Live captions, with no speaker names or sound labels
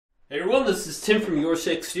Hey everyone, this is Tim from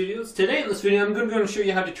YourSixStudios. Today in this video I'm going to show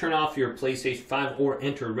you how to turn off your PlayStation 5 or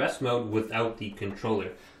enter rest mode without the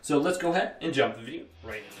controller. So let's go ahead and jump the video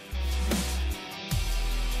right now.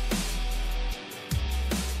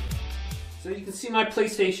 So you can see my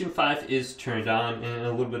PlayStation 5 is turned on and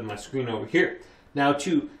a little bit of my screen over here. Now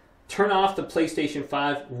to turn off the PlayStation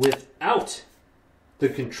 5 without the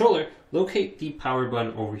controller, locate the power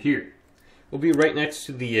button over here. It will be right next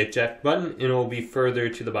to the eject button and it will be further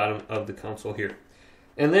to the bottom of the console here.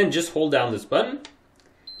 And then just hold down this button.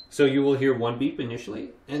 So you will hear one beep initially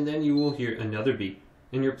and then you will hear another beep.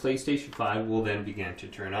 And your PlayStation 5 will then begin to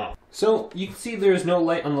turn off. So you can see there is no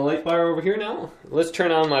light on the light bar over here now. Let's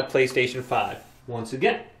turn on my PlayStation 5 once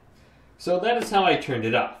again. So that is how I turned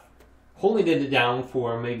it off. Holding it down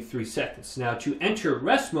for maybe 3 seconds. Now to enter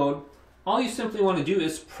rest mode, all you simply want to do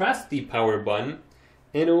is press the power button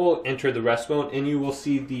and it will enter the rest mode and you will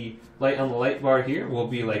see the light on the light bar here will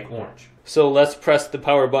be like orange. So let's press the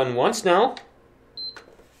power button once now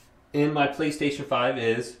and my PlayStation 5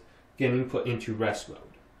 is getting put into rest mode.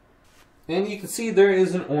 And you can see there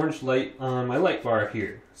is an orange light on my light bar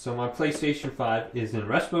here. So my PlayStation 5 is in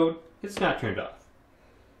rest mode, it's not turned off.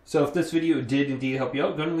 So if this video did indeed help you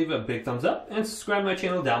out, go ahead and leave it a big thumbs up and subscribe to my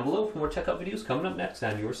channel down below for more tech up videos coming up next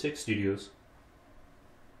on YourSixStudios.